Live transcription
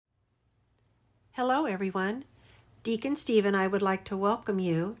Hello, everyone. Deacon Steve and I would like to welcome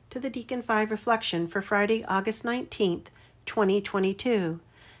you to the Deacon 5 Reflection for Friday, August 19th, 2022.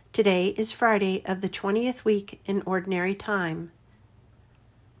 Today is Friday of the 20th week in Ordinary Time.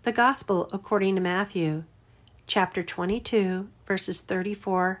 The Gospel according to Matthew, chapter 22, verses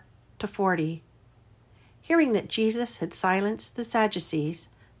 34 to 40. Hearing that Jesus had silenced the Sadducees,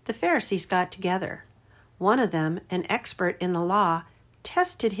 the Pharisees got together. One of them, an expert in the law,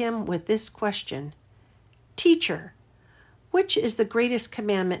 tested him with this question: "Teacher, which is the greatest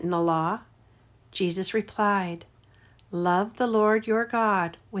commandment in the law?" Jesus replied, "Love the Lord your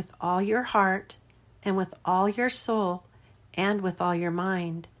God with all your heart and with all your soul and with all your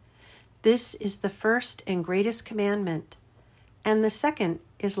mind. This is the first and greatest commandment, and the second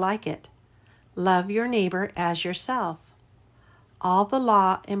is like it. Love your neighbor as yourself. All the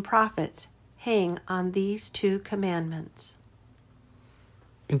law and prophets hang on these two commandments."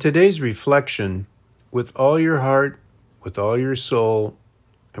 In today's reflection, with all your heart, with all your soul,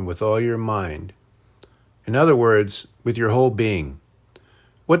 and with all your mind. In other words, with your whole being.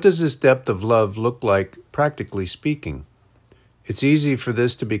 What does this depth of love look like, practically speaking? It's easy for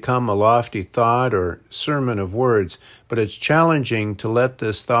this to become a lofty thought or sermon of words, but it's challenging to let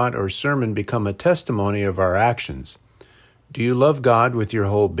this thought or sermon become a testimony of our actions. Do you love God with your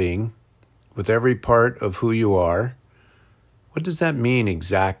whole being, with every part of who you are? What does that mean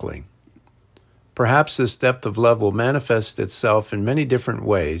exactly? Perhaps this depth of love will manifest itself in many different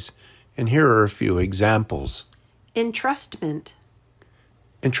ways, and here are a few examples. Entrustment.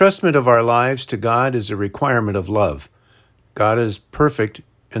 Entrustment of our lives to God is a requirement of love. God is perfect,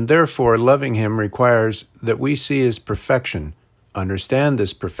 and therefore loving Him requires that we see His perfection, understand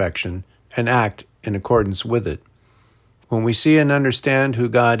this perfection, and act in accordance with it. When we see and understand who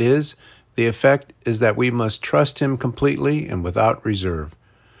God is, the effect is that we must trust Him completely and without reserve.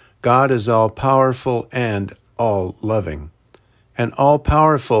 God is all-powerful and all-loving. An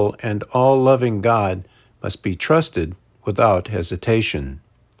all-powerful and all-loving God must be trusted without hesitation.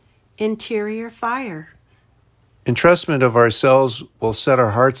 Interior fire. Entrustment of ourselves will set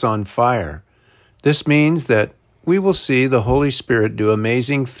our hearts on fire. This means that we will see the Holy Spirit do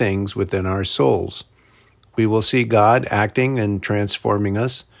amazing things within our souls. We will see God acting and transforming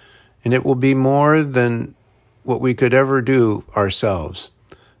us, and it will be more than what we could ever do ourselves.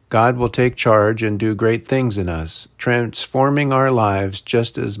 God will take charge and do great things in us, transforming our lives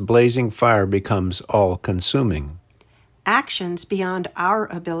just as blazing fire becomes all-consuming. Actions beyond our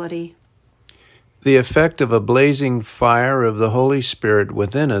ability. The effect of a blazing fire of the Holy Spirit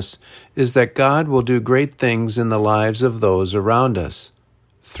within us is that God will do great things in the lives of those around us,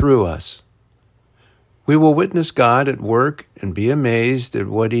 through us. We will witness God at work and be amazed at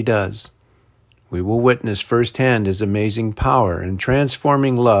what He does. We will witness firsthand His amazing power and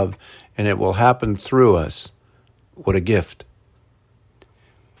transforming love, and it will happen through us. What a gift.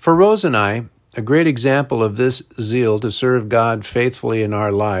 For Rose and I, a great example of this zeal to serve God faithfully in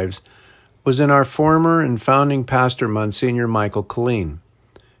our lives was in our former and founding pastor, Monsignor Michael Killeen.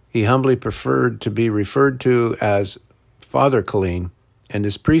 He humbly preferred to be referred to as Father Killeen, and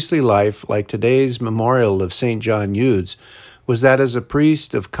his priestly life, like today's memorial of St. John Eudes, was that as a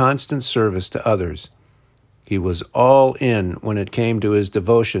priest of constant service to others. He was all in when it came to his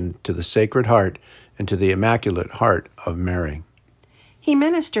devotion to the Sacred Heart and to the Immaculate Heart of Mary. He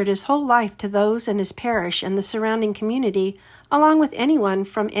ministered his whole life to those in his parish and the surrounding community, along with anyone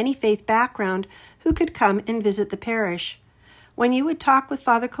from any faith background who could come and visit the parish. When you would talk with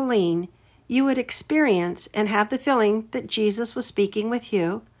Father Killeen, you would experience and have the feeling that Jesus was speaking with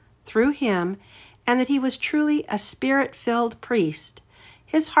you, through him, and that he was truly a Spirit-filled priest.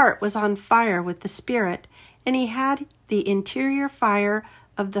 His heart was on fire with the Spirit, and he had the interior fire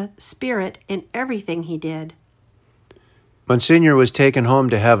of the Spirit in everything he did. Monsignor was taken home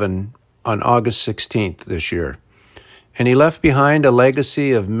to heaven on August 16th this year, and he left behind a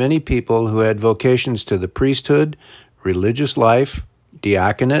legacy of many people who had vocations to the priesthood, religious life,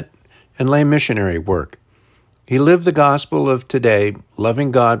 diaconate, and lay missionary work. He lived the gospel of today, loving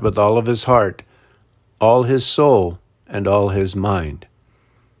God with all of his heart, all his soul, and all his mind.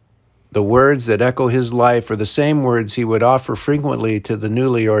 The words that echo his life are the same words he would offer frequently to the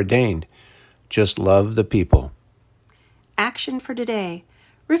newly ordained. Just love the people. Action for today.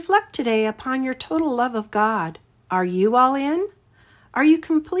 Reflect today upon your total love of God. Are you all in? Are you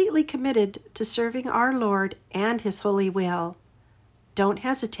completely committed to serving our Lord and His holy will? Don't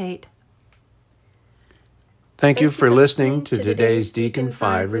hesitate. Thank you for listening to today's Deacon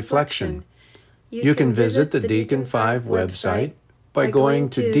 5 Reflection. You can visit the Deacon 5 website by going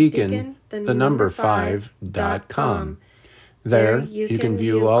to deacon5.com. There, you can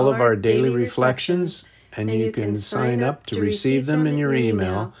view all of our daily reflections, and you can sign up to receive them in your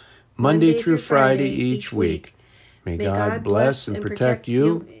email Monday through Friday each week. May God bless and protect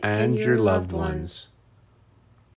you and your loved ones.